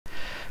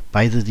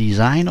By the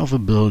design of a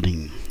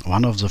building,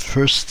 one of the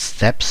first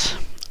steps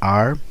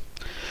are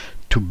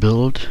to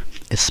build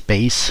a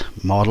space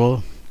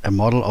model, a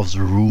model of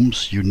the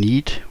rooms you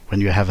need when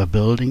you have a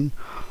building,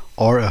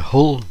 or a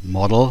whole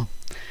model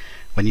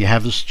when you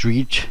have a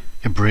street,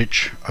 a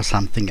bridge, or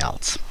something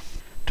else.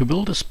 To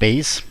build a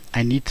space,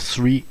 I need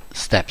 3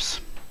 steps.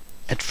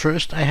 At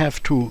first I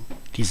have to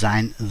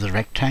design the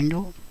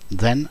rectangle,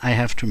 then I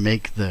have to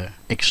make the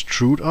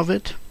extrude of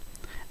it,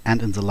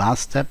 and in the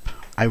last step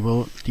I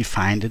will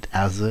define it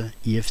as a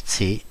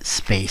EFC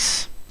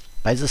space.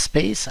 By the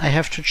space I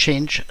have to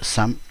change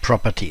some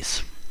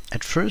properties.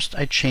 At first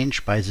I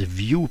change by the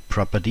view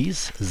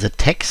properties the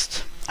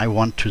text I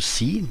want to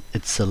see.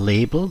 It's a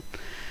label,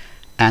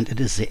 and it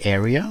is the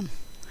area,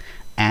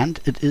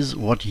 and it is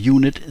what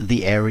unit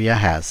the area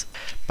has.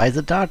 By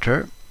the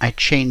data I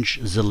change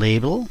the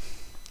label.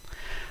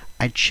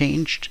 I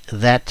changed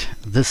that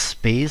this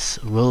space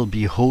will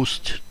be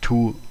host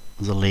to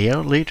the layer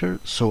later,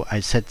 so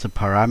I set the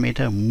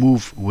parameter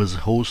move with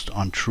host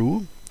on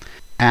true,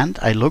 and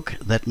I look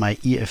that my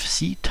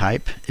EFC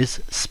type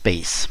is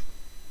space.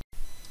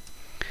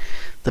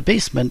 The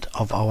basement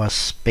of our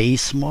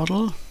space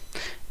model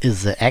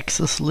is the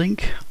axis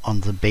link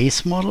on the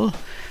base model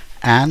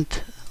and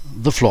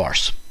the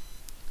floors.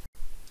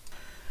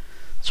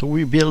 So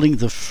we're building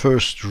the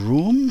first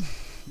room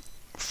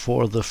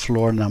for the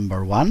floor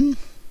number 1.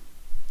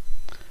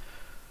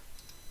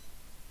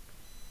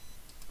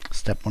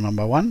 Step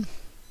number 1.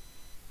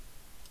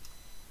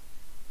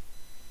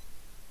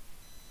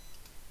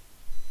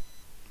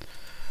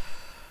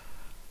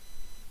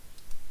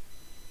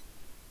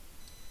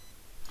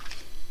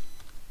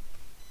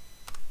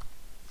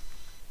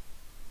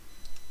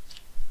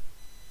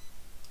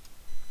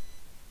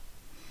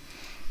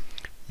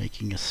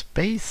 Making a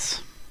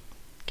space,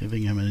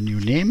 giving him a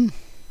new name.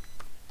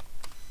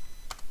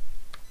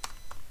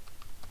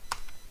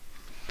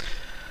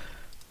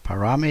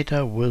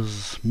 Parameter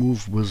with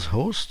move with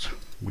host,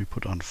 we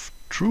put on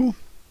true.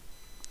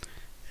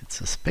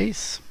 It's a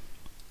space.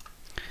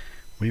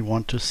 We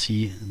want to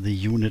see the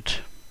unit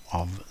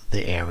of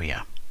the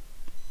area.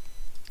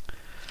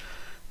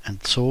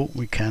 And so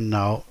we can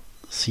now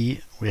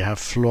see we have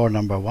floor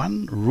number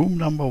 1, room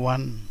number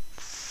 1,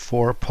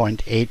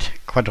 4.8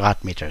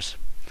 quadrat meters,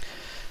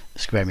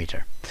 square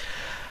meter.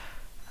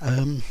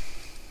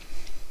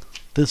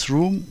 This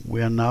room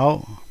we are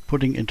now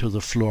putting into the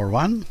floor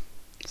 1.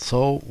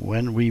 So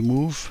when we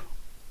move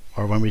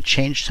or when we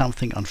change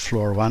something on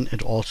floor 1,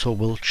 it also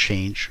will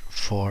change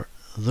for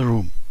the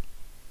room.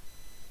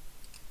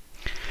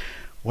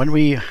 When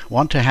we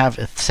want to have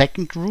a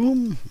second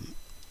room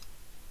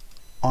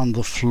on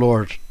the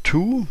floor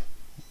 2,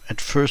 at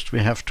first we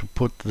have to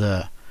put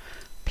the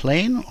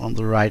plane on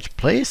the right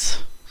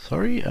place.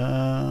 Sorry,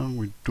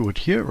 we do it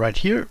here, right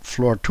here,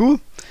 floor 2.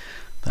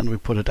 Then we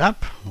put it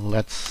up.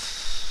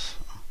 Let's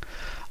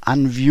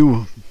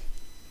unview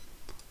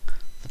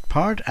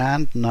part,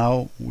 and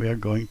now we are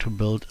going to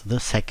build the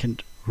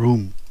second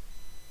room.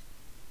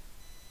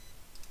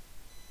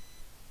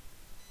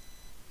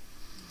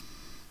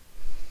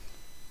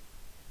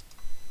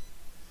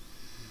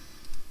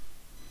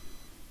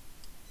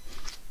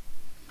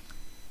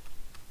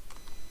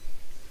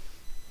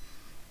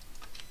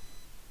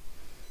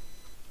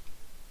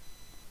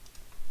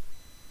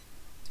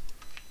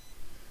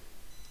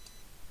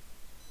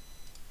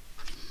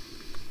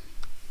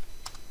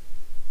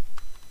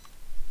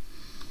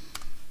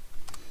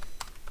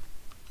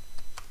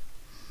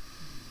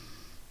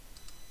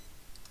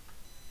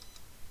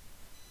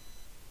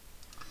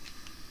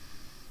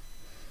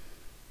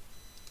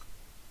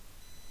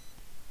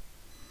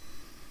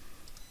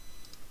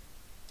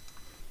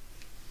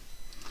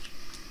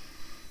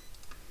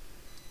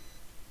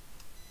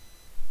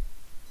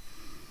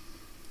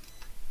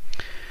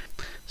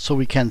 So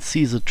we can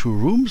see the 2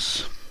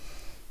 rooms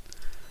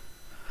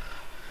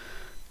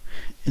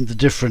in the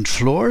different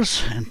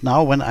floors. And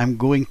now when I'm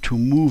going to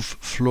move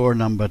floor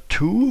number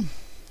 2,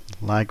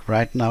 like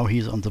right now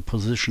he's on the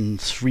position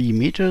 3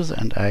 meters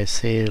and I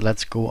say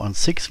let's go on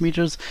 6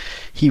 meters,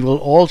 he will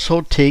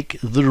also take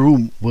the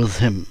room with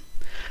him.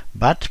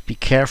 But be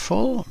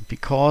careful,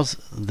 because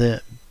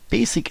the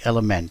basic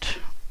element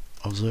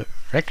of the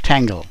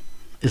rectangle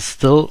is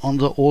still on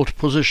the old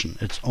position.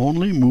 It's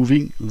only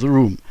moving the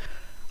room.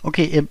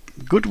 Okay, a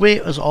good way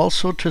is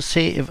also to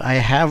say if I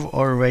have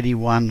already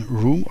one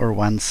room or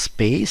one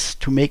space,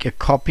 to make a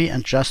copy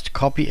and just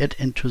copy it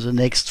into the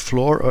next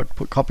floor, or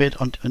copy it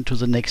into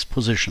the next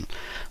position.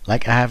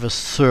 Like I have a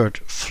 3rd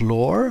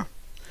floor.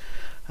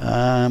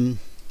 I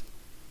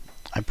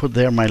put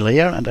there my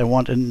layer and I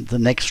want in the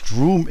next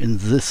room in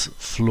this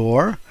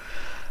floor.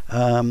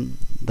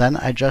 Then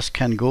I just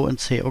can go and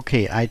say,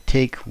 okay, I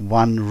take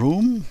one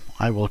room,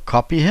 I will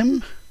copy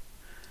him.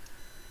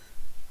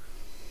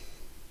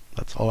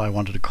 That's all I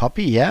wanted to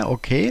copy. Yeah,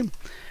 okay.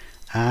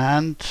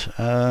 And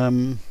I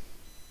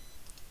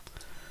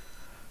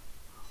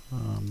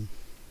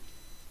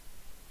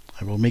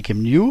will make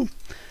him new.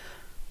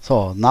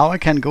 So now I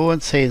can go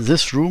and say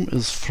this room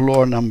is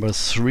floor number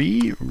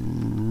 3,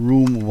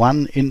 room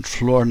 1 in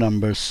floor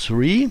number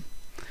 3,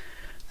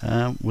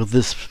 with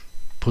this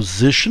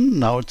position.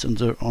 Now it's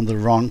on the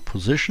wrong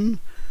position.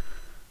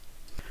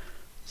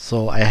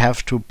 So I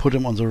have to put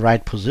him on the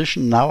right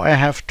position. Now I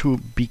have to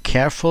be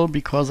careful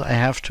because I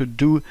have to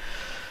do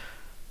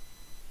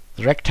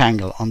the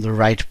rectangle on the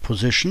right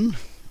position,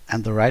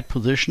 and the right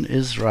position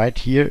is right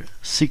here,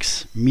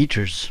 6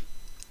 meters.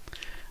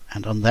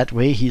 And on that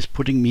way he's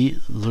putting me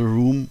the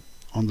room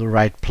on the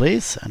right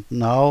place. And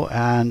now,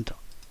 and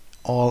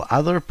all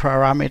other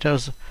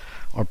parameters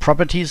or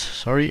properties,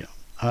 sorry,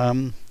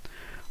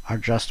 are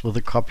just with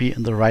the copy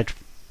in the right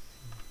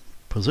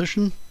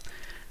position.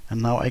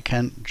 And now I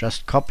can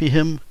just copy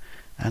him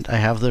and I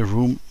have the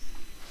room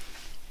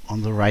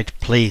on the right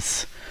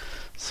place.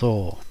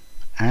 So,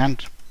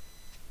 and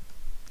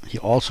he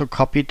also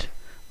copied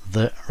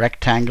the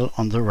rectangle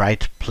on the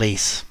right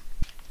place.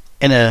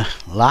 In a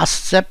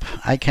last step,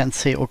 I can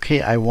say, okay,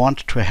 I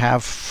want to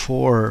have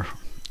for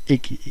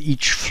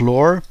each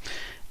floor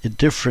a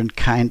different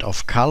kind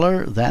of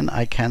color. Then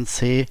I can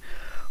say,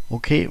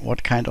 okay,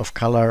 what kind of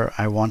color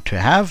I want to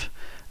have.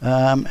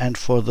 And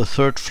for the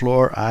 3rd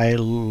floor, I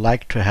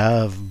like to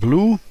have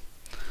blue.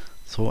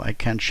 So I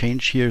can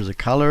change here the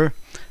color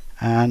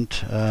and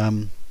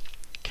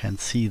can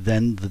see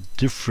then the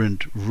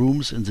different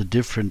rooms in the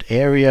different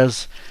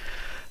areas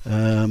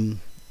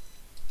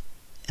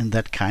in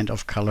that kind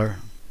of color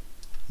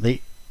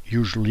they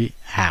usually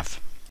have.